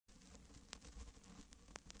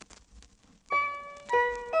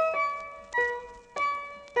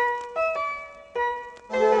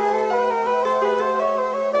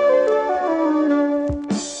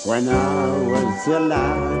when I was a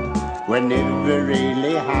lad, we never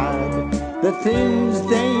really had the things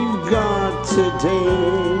they've got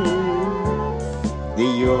today.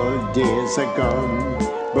 The old days are gone,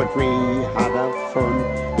 but we had our fun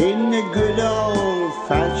in a good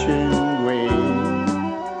old-fashioned way.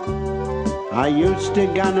 I used to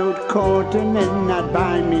go out courting and I'd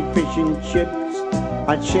buy me fishing chips.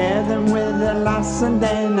 I'd share them with the lass and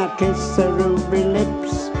then I'd kiss her ruby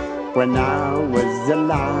lips. When I was a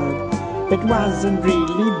lad, it wasn't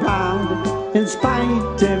really bad, in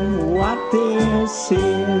spite of what they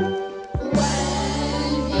say.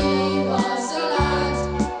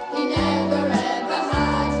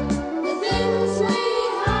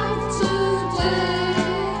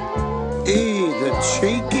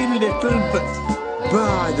 Cheeky little, but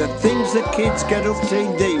by the things the kids get up to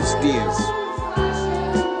these days.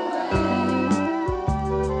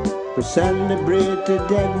 We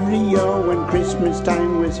celebrated every year when Christmas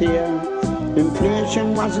time was here.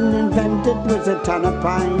 Inflation wasn't invented, was a ton of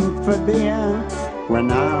pint for beer.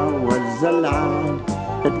 When I was a lad,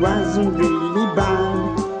 it wasn't really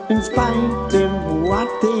bad, in spite of what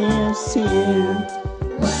they say.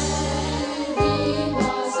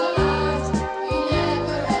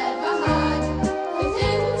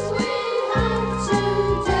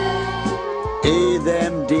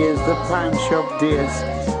 Them days, the pawn shop days.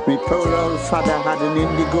 Me poor old father had an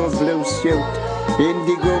indigo blue suit,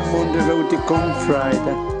 indigo Monday out to come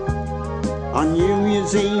Friday. On New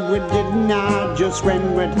Year's Eve we didn't know just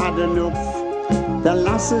when we'd had enough. The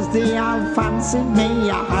lasses they all fancied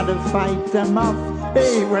me, I had to fight them off.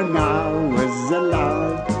 Hey, when I was a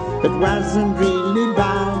lad, it wasn't really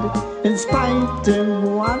bad, in spite of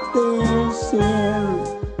what they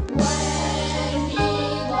say.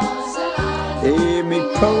 Hey, me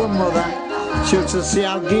poor mother, she used to say,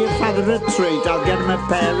 I'll give father a treat, I'll get him a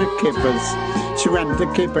pair of kippers. She went to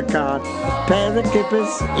keep a card, pair of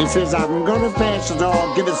kippers. He says, I haven't got a pair, she says,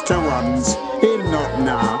 oh, give us 2 ones. He'll not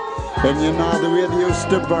now. And you know the way they used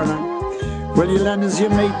to burn. Will you lend us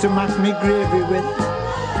your meat to make me gravy with?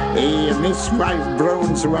 Hey, Miss Wife,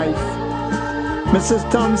 Brown's wife. Mrs.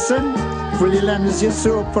 Thompson, will you lend us your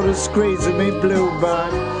soap for a squeeze of me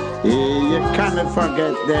bluebird? You cannot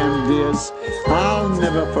forget them days. I'll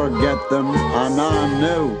never forget them, and I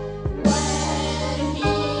know. When he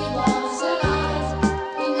was a lad,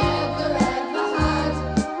 he never ever had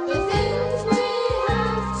the things we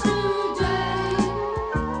have today.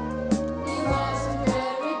 He wasn't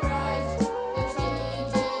very bright, but he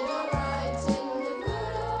did alright in the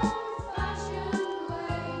good old-fashioned way.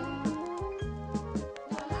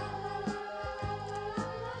 La la la la la la la la la.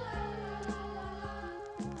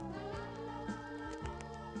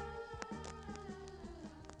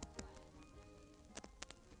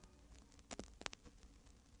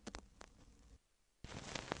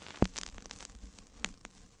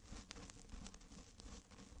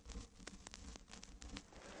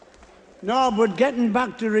 No, but getting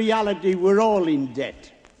back to reality, we're all in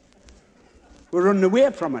debt. We're running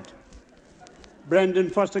away from it.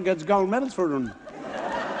 Brendan Foster gets gold medals for running.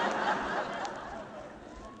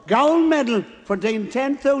 Gold medal for doing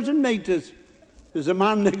 10,000 metres. There's a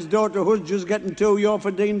man next door to us just getting 2 euro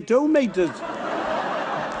for doing 2 metres.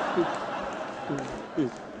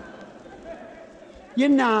 You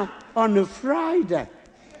know, on a Friday,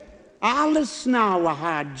 all the snow I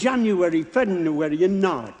had, January, February and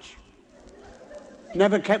March,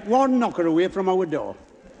 never kept one knocker away from our door.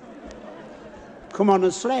 Come on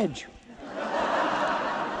a sledge.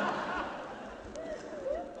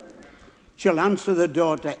 She'll answer the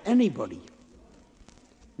door to anybody.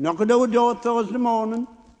 Knock at our door Thursday morning,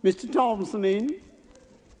 Mr. Thompson in.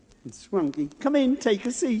 It's Swanky. Come in, take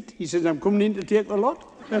a seat. He says, I'm coming in to take the lot.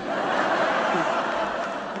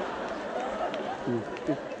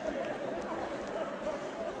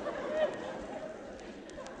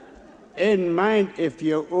 In mind, if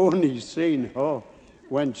you only seen her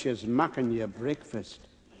when she's making your breakfast,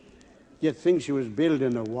 you'd think she was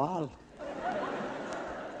building a wall.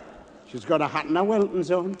 She's got a hat and a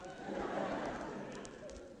Wilton's on.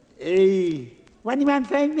 Hey, what do you want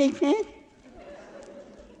for breakfast?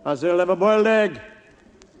 I said, I'll have a boiled egg.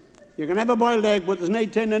 You can have a boiled egg, but there's no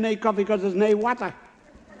tin and no coffee because there's no water.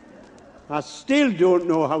 I still don't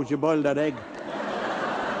know how she boiled that egg.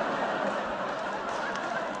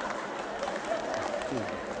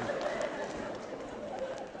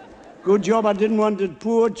 Good job I didn't want it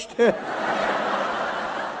poached.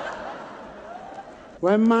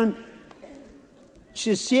 Well, man,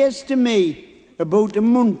 she says to me about a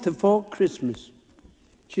month before Christmas,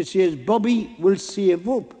 she says, Bobby will save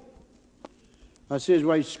up. I says,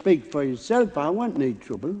 why, speak for yourself, I won't need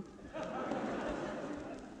trouble.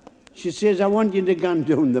 She says, I want you to go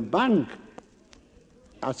down the bank.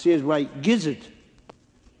 I says, why, gizzard.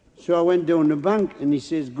 So I went down the bank, and he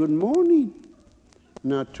says, good morning.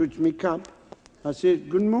 And I touched my cap. I said,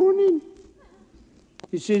 good morning.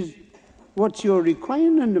 He says, what's your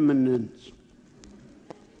requirement?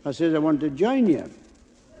 I said, I want to join you.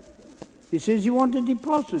 He says, you want a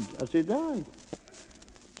deposit? I said, aye.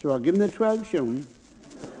 So I give him the 12 shillings.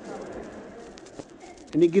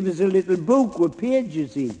 And he gives us a little book with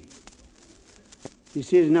pages in. He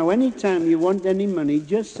says, now any time you want any money,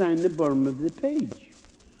 just sign the bottom of the page.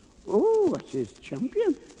 Oh, I says,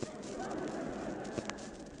 champion.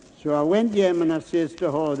 So I went home and I says to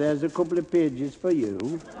her, there's a couple of pages for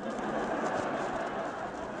you.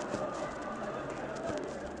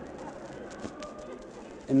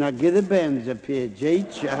 And I give the bairns a page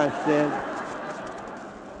each, I said,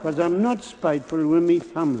 because I'm not spiteful with me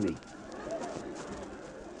family.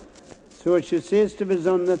 So she says to us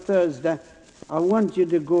on the Thursday, I want you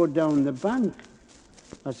to go down the bank.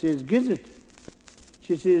 I says, gizzard.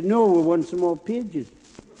 She says, no, we want some more pages.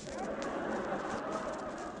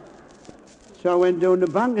 So I went down the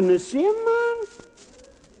bank and the same man,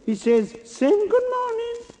 he says, saying good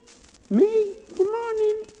morning. Me, good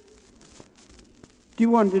morning. Do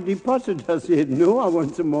you want a deposit? I said, no, I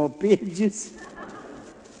want some more pages.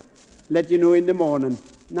 Let you know in the morning.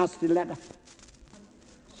 Nasty letter.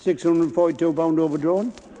 £642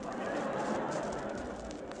 overdrawn.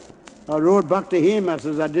 I wrote back to him, I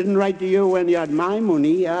says, I didn't write to you when you had my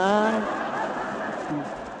money.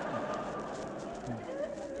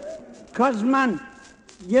 Because, man,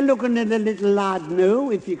 you're looking at a little lad now,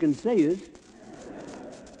 if you can say it.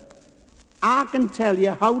 I can tell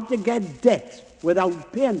you how to get debt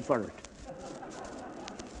without paying for it.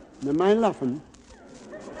 Now, am I laughing?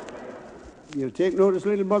 You'll take notice,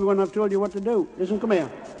 little boy, when I've told you what to do. Listen, come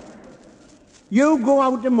here. You go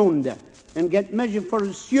out on Monday and get measured for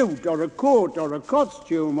a suit or a coat or a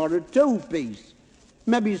costume or a two-piece.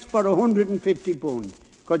 Maybe it's for £150,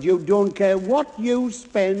 because you don't care what you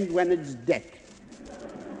spend when it's debt.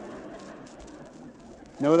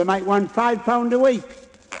 Now, they might want £5 a week.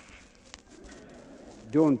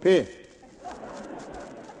 Don't pay.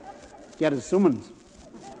 Get a summons.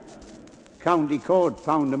 County court,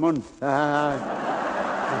 £1 a month.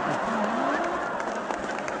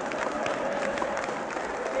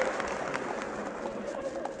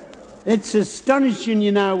 It's astonishing,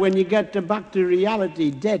 you know, when you get back to reality,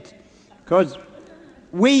 debt, because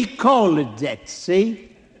we call it debt, see?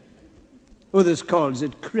 Others calls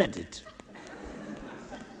it credit.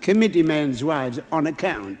 Committee men's wives on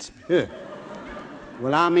account.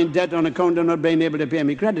 Well, I'm in debt on account of not being able to pay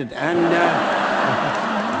me credit, and